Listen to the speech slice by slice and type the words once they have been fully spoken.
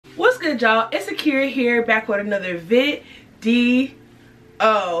good, y'all? It's Qlara here, back with another video.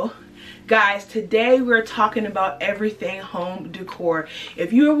 Guys, today we're talking about everything home decor.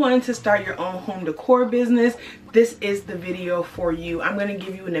 If you are wanting to start your own home decor business, this is the video for you. I'm going to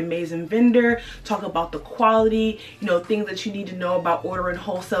give you an amazing vendor, talk about the quality, things that you need to know about ordering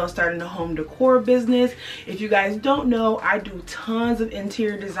wholesale and starting a home decor business. If you guys don't know, I do tons of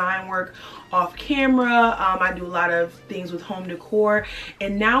interior design work off camera. I do a lot of things with home decor,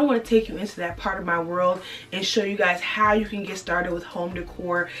 and now I want to take you into that part of my world and show you guys how you can get started with home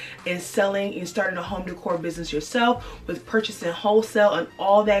decor and selling and starting a home decor business yourself with purchasing wholesale and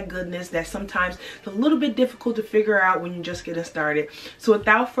all that goodness that sometimes it's a little bit difficult to figure out when you're just getting started. So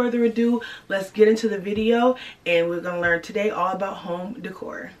without further ado, let's get into the video, and we're going to learn today all about home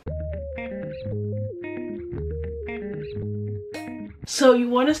decor. So you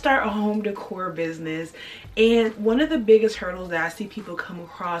want to start a home decor business, and one of the biggest hurdles that I see people come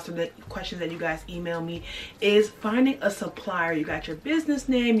across, or the questions that you guys email me, is finding a supplier. You got your business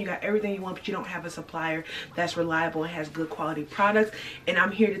name, you got everything you want, but you don't have a supplier that's reliable and has good quality products, and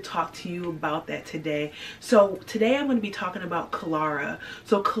I'm here to talk to you about that today. So today I'm going to be talking about Qlara.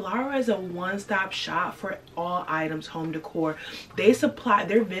 So Qlara is a one-stop shop for all items home decor.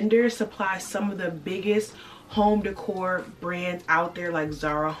 Their vendors supply some of the biggest home decor brands out there, like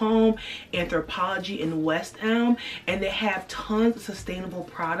Zara Home, Anthropologie and West Elm, and they have tons of sustainable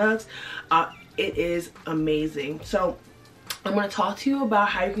products. It is amazing. So I'm going to talk to you about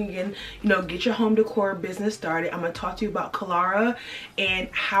how you can get your home decor business started. I'm going to talk to you about Qlara and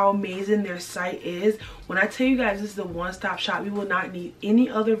how amazing their site is. When I tell you guys this is a one-stop shop, you will not need any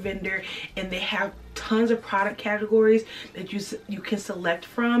other vendor, and they have tons of product categories that you can select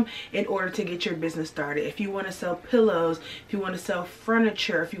from in order to get your business started. If you want to sell pillows, if you want to sell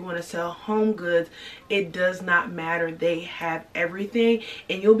furniture, if you want to sell home goods, it does not matter. They have everything,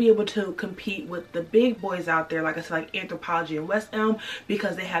 and you'll be able to compete with the big boys out there, like I said, like Anthropologie and West Elm,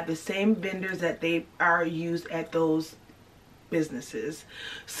 because they have the same vendors that they are used at those businesses.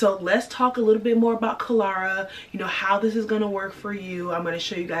 So let's talk a little bit more about Qlara, how this is going to work for you. I'm going to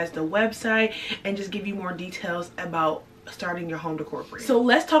show you guys the website and just give you more details about starting your home decor brand. So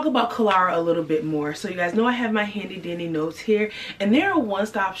let's talk about Qlara a little bit more. So you guys know I have my handy dandy notes here, and they're a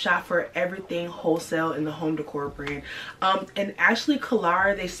one-stop shop for everything wholesale in the home decor brand. And actually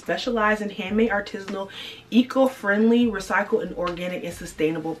Qlara, they specialize in handmade, artisanal, eco-friendly, recycled, and organic and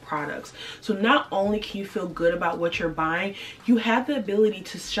sustainable products. So not only can you feel good about what you're buying, you have the ability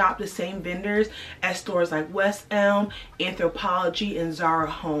to shop the same vendors at stores like West Elm, Anthropologie, and Zara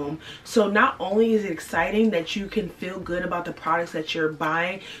Home. So not only is it exciting that you can feel good about the products that you're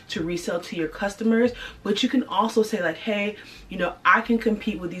buying to resell to your customers, but you can also say like, hey, I can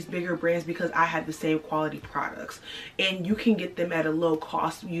compete with these bigger brands because I have the same quality products, and you can get them at a low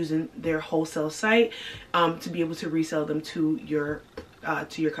cost using their wholesale site to be able to resell them to your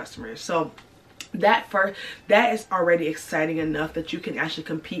customers. So that is already exciting enough that you can actually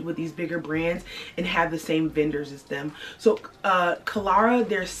compete with these bigger brands and have the same vendors as them. So Qlara,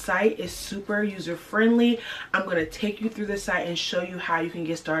 their site is super user friendly. I'm going to take you through the site and show you how you can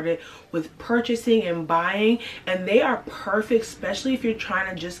get started with purchasing and buying, and they are perfect, especially if you're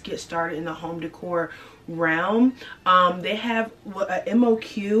trying to just get started in the home decor realm. They have a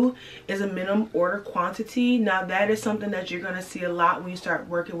MOQ is a minimum order quantity. Now that is something that you're going to see a lot when you start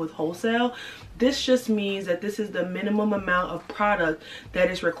working with wholesale. This just means that this is the minimum amount of product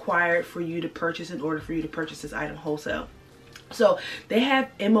that is required for you to purchase in order for you to purchase this item wholesale. So they have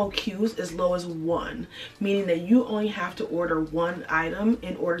MOQs as low as 1, meaning that you only have to order 1 item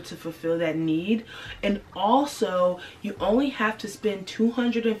in order to fulfill that need. And also you only have to spend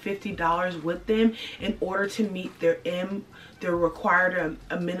 $250 with them in order to meet their required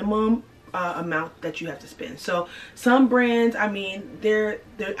a minimum amount that you have to spend. So some brands, I mean, they're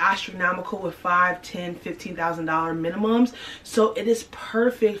astronomical with $5,000, $10,000, $15,000 minimums. So it is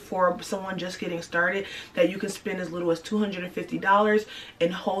perfect for someone just getting started that you can spend as little as $250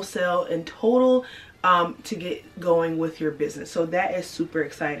 in wholesale in total to get going with your business. So that is super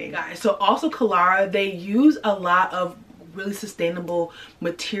exciting, guys. So also Qlara, they use a lot of really sustainable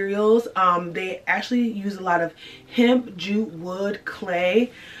materials. They actually use a lot of hemp, jute, wood,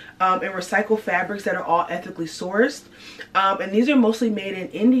 clay, and recycled fabrics that are all ethically sourced. And these are mostly made in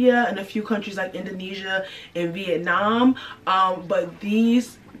India and a few countries like Indonesia and Vietnam. But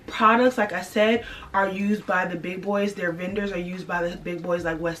these products, like I said, are used by the big boys. Their vendors are used by the big boys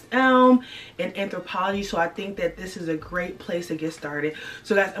like West Elm and Anthropologie. So I think that this is a great place to get started.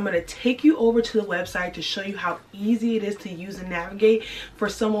 So guys, I'm going to take you over to the website to show you how easy it is to use and navigate for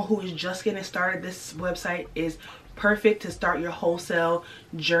someone who is just getting started. This website is perfect to start your wholesale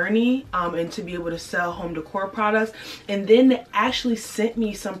journey and to be able to sell home decor products. And then they actually sent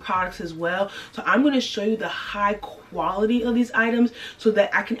me some products as well, so I'm going to show you the high quality of these items so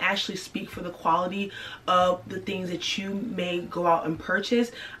that I can actually speak for the quality of the things that you may go out and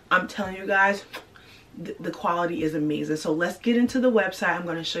purchase. I'm telling you guys, the quality is amazing. So let's get into the website. I'm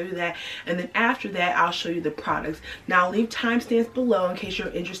going to show you that, and then after that I'll show you the products. Now I'll leave timestamps below in case you're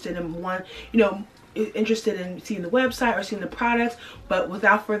interested in interested in seeing the website or seeing the products. But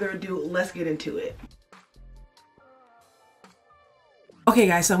without further ado, let's get into it. Okay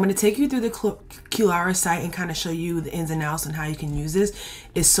guys, so I'm going to take you through the Qlara site and kind of show you the ins and outs and how you can use this.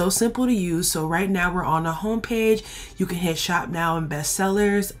 It's so simple to use. So right now we're on the home page. You can hit shop now and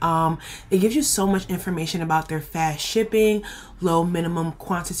bestsellers. It gives you so much information about their fast shipping, low minimum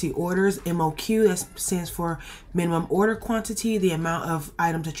quantity orders, MOQ, that stands for minimum order quantity, the amount of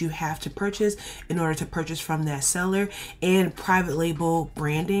items that you have to purchase in order to purchase from that seller, and private label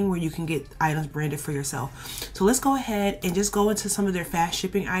branding, where you can get items branded for yourself. So let's go ahead and just go into some of their fast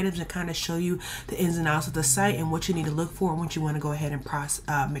shipping items and kind of show you the ins and outs of the site and what you need to look for and what you want to go ahead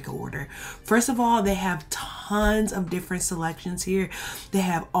and make an order. First of all, they have tons of different selections here. They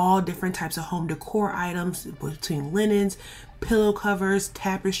have all different types of home decor items, between linens, pillow covers,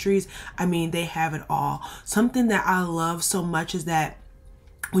 tapestries. I mean, they have it all. Something that I love so much is that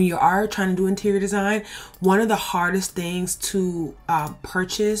when you are trying to do interior design, one of the hardest things to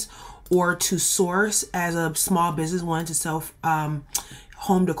purchase or to source as a small business wanting to sell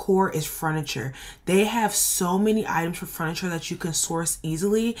home decor is furniture. They have so many items for furniture that you can source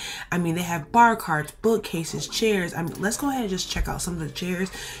easily. I mean, they have bar carts, bookcases, chairs. I mean, let's go ahead and just check out some of the chairs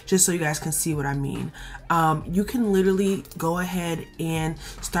just so you guys can see what I mean. You can literally go ahead and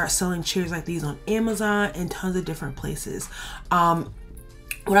start selling chairs like these on Amazon and tons of different places.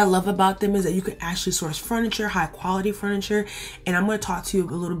 What I love about them is that you can actually source furniture, high quality furniture, and I'm going to talk to you a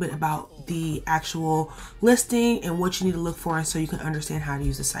little bit about the actual listing and what you need to look for, and so you can understand how to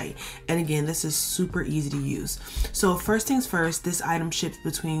use the site. And again, this is super easy to use. So first things first, this item ships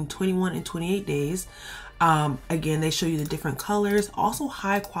between 21 and 28 days. Again, they show you the different colors, also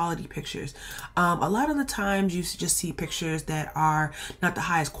high quality pictures. A lot of the times you just see pictures that are not the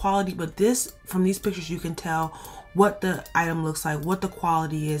highest quality, but from these pictures you can tell what the item looks like, what the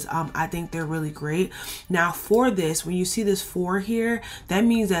quality is. I think they're really great. Now for this, when you see this 4 here, that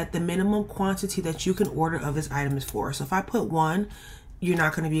means that the minimum quantity that you can order of this item is 4. So if I put 1, you're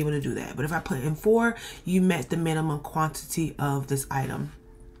not going to be able to do that. But if I put in 4, you met the minimum quantity of this item.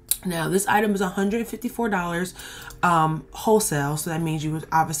 Now this item is $154 wholesale, so that means you would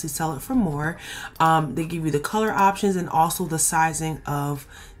obviously sell it for more. They give you the color options and also the sizing of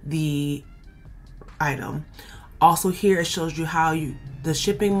the item. Also here it shows you how the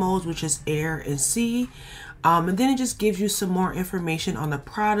shipping modes, which is air and sea. And then it just gives you some more information on the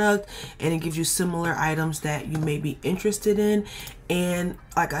product, and it gives you similar items that you may be interested in. And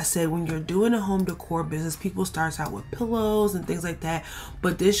like I said, when you're doing a home decor business, people start out with pillows and things like that,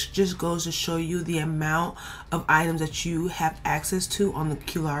 but this just goes to show you the amount of items that you have access to on the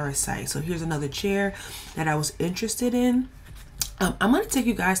Qlara site. So here's another chair that I was interested in. I'm going to take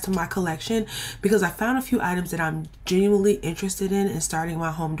you guys to my collection because I found a few items that I'm genuinely interested in starting my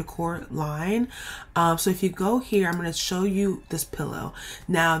home decor line. So if you go here, I'm going to show you this pillow.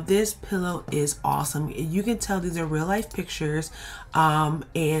 Now this pillow is awesome. You can tell these are real life pictures,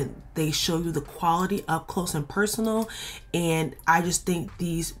 and they show you the quality up close and personal, and I just think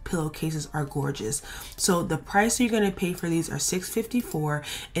these pillowcases are gorgeous. So the price you're going to pay for these are $6.54,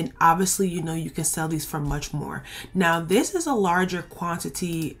 and obviously you know you can sell these for much more. Now this is a larger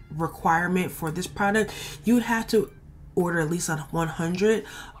quantity requirement for this product. You would have to order at least 100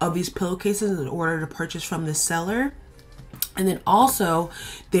 of these pillowcases in order to purchase from the seller. And then also,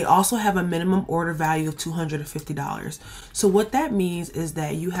 they also have a minimum order value of $250. So what that means is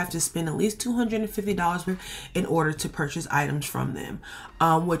that you have to spend at least $250 in order to purchase items from them,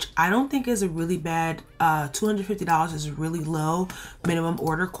 which I don't think is a really bad, $250 is really low minimum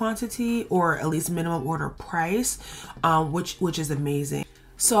order quantity, or at least minimum order price, which is amazing.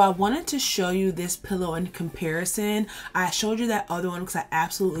 So I wanted to show you this pillow in comparison. I showed you that other one because I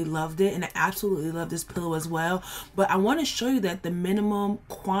absolutely loved it, and I absolutely love this pillow as well. But I want to show you that the minimum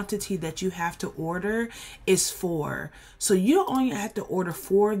quantity that you have to order is 4. So you don't only have to order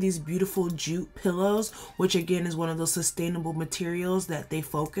 4 of these beautiful jute pillows, which again is one of those sustainable materials that they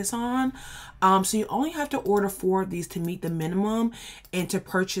focus on. So you only have to order 4 of these to meet the minimum and to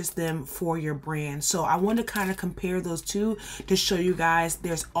purchase them for your brand. So I want to kind of compare those two to show you guys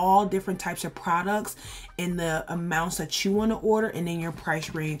there's all different types of products in the amounts that you want to order, and in your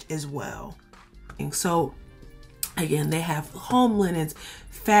price range as well. And so Again, they have home linens,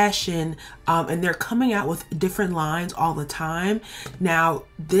 fashion, and they're coming out with different lines all the time. Now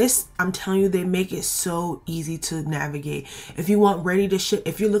this, I'm telling you, they make it so easy to navigate. If you want ready to ship,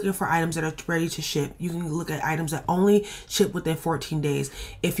 if you're looking for items that are ready to ship, you can look at items that only ship within 14 days.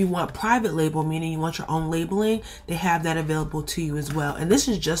 If you want private label, meaning you want your own labeling, they have that available to you as well. And this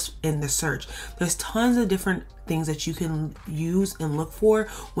is just in the search. There's tons of different things that you can use and look for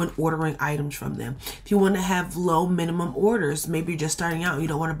when ordering items from them. If you want to have low minimum orders, maybe you're just starting out and you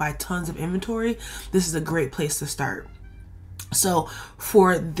don't want to buy tons of inventory, this is a great place to start. So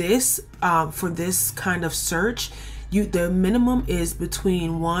for this kind of search, the minimum is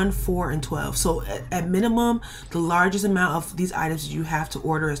between 1, 4, and 12. So at minimum, the largest amount of these items you have to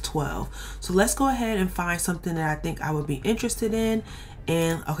order is 12. So let's go ahead and find something that I think I would be interested in.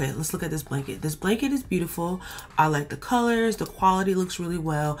 And okay, let's look at this blanket. This blanket is beautiful. I like the colors, the quality looks really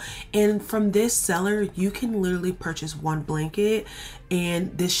well. And from this seller, you can literally purchase one blanket,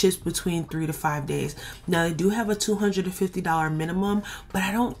 and this ships between 3 to 5 days. Now they do have a $250 minimum, but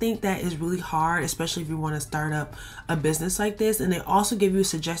I don't think that is really hard, especially if you want to start up a business like this. And they also give you a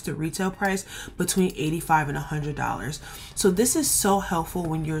suggested retail price between $85 and $100. So this is so helpful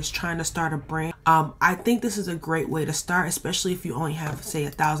when you're trying to start a brand. I think this is a great way to start, especially if you only have, say,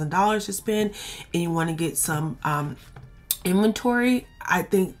 $1,000 to spend and you want to get some inventory. I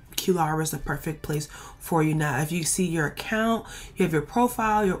think Qlara is the perfect place for you. Now, if you see your account, you have your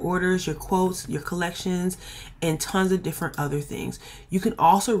profile, your orders, your quotes, your collections, and tons of different other things. You can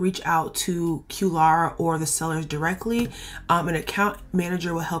also reach out to Qlara or the sellers directly. An account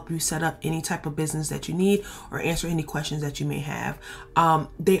manager will help you set up any type of business that you need or answer any questions that you may have.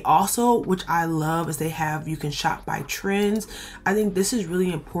 They also, which I love, is they have, you can shop by trends. I think this is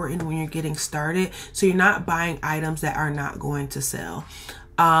really important when you're getting started, so you're not buying items that are not going to sell.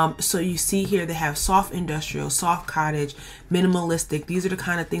 So you see here they have soft industrial, soft cottage, minimalistic. These are the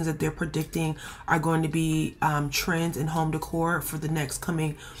kind of things that they're predicting are going to be trends in home decor for the next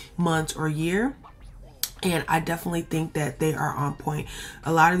coming months or year. And I definitely think that they are on point.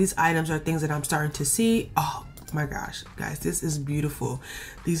 A lot of these items are things that I'm starting to see. Oh my gosh, guys, this is beautiful.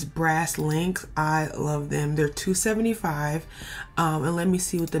 These brass links, I love them. They're $275. And let me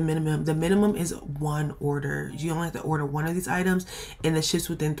see what the minimum is. One order. You only have to order one of these items, and it ships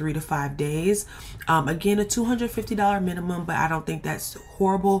within 3 to 5 days. Again, a $250 minimum, but I don't think that's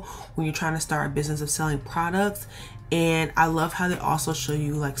horrible when you're trying to start a business of selling products. And I love how they also show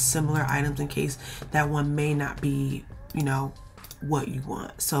you like similar items in case that one may not be, you know, what you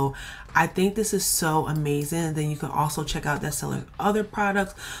want. So I think this is so amazing. And then you can also check out that seller's other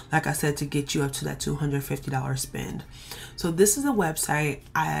products, like I said, to get you up to that $250 spend. So this is a website.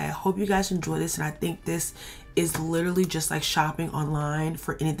 I hope you guys enjoy this, and I think this is literally just like shopping online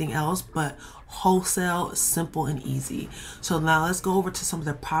for anything else, but wholesale, simple and easy. So now let's go over to some of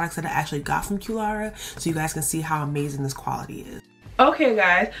the products that I actually got from Qlara so you guys can see how amazing this quality is. Okay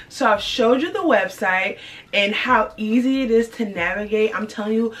guys, so I've showed you the website and how easy it is to navigate. I'm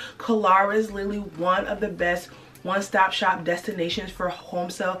telling you, Qlara is literally one of the best one-stop shop destinations for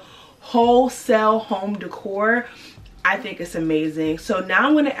wholesale home decor. I think it's amazing. So now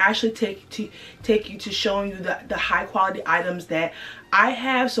I'm going to actually take you to showing you the high quality items that I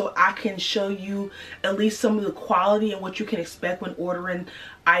have, so I can show you at least some of the quality and what you can expect when ordering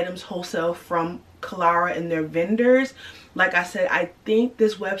items wholesale from Qlara and their vendors. Like I said, I think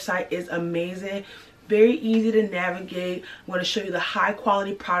this website is amazing. Very easy to navigate. I'm going to show you the high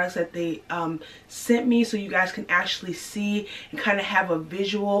quality products that they sent me so you guys can actually see and kind of have a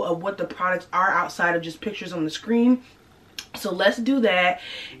visual of what the products are outside of just pictures on the screen. So let's do that,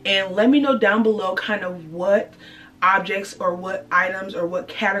 and let me know down below kind of what objects or what items or what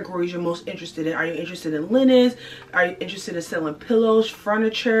categories you're most interested in. Are you interested in linens? Are you interested in selling pillows,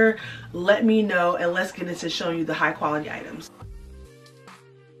 furniture? Let me know, and let's get into showing you the high quality items.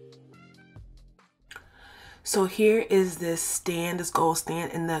 So here is this stand, this gold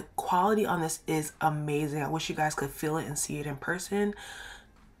stand, and the quality on this is amazing. I wish you guys could feel it and see it in person.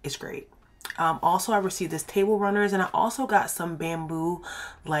 It's great. Also, I received this table runners, and I also got some bamboo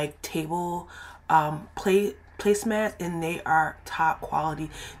like table placemats, and they are top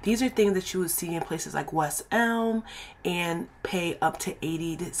quality. These are things that you would see in places like West Elm and pay up to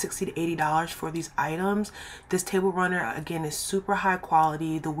 $60 to $80 for these items. This table runner, again, is super high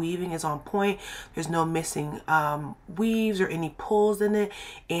quality. The weaving is on point. There's no missing weaves or any pulls in it,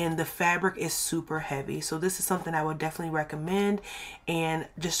 and the fabric is super heavy. So this is something I would definitely recommend. And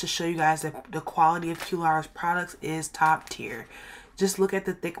just to show you guys that the quality of Qlara's products is top tier. Just look at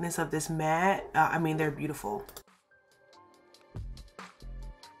the thickness of this mat. I mean, they're beautiful.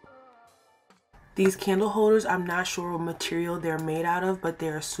 These candle holders, I'm not sure what material they're made out of, but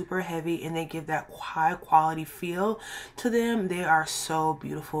they're super heavy and they give that high quality feel to them. They are so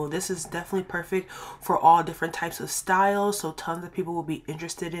beautiful. This is definitely perfect for all different types of styles, so tons of people will be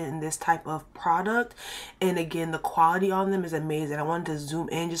interested in this type of product. And again, the quality on them is amazing. I wanted to zoom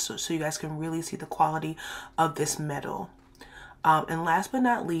in just so you guys can really see the quality of this metal. And last but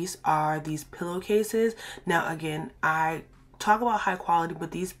not least are these pillowcases. Now again, I talk about high quality,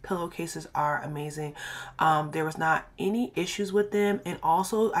 but these pillowcases are amazing. There was not any issues with them, and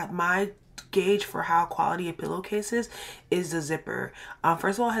also at my gauge for how quality of pillowcases is the zipper.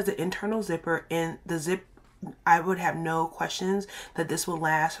 First of all, it has an internal zipper, and the zip, I would have no questions that this will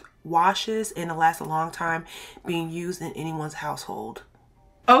last washes and it'll last a long time being used in anyone's household.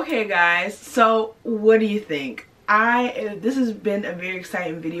 Okay guys, so what do you think? This has been a very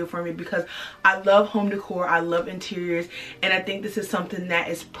exciting video for me because I love home decor, I love interiors, and I think this is something that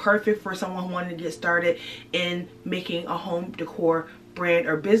is perfect for someone wanting to get started in making a home decor brand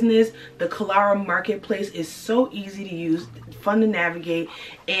or business. The Qlara marketplace is so easy to use, fun to navigate,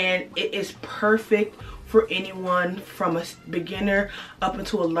 and it is perfect for anyone from a beginner up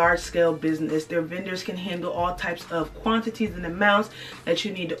into a large-scale business. Their vendors can handle all types of quantities and amounts that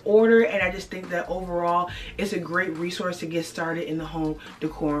you need to order, and I just think that overall it's a great resource to get started in the home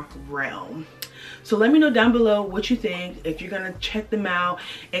decor realm. So let me know down below what you think, if you're gonna check them out,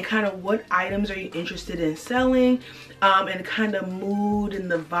 and kind of what items are you interested in selling, and kind of mood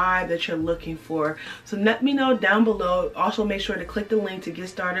and the vibe that you're looking for. So let me know down below. Also make sure to click the link to get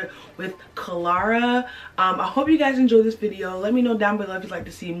started with Qlara. I hope you guys enjoyed this video. Let me know down below if you'd like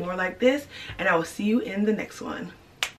to see more like this, and I will see you in the next one.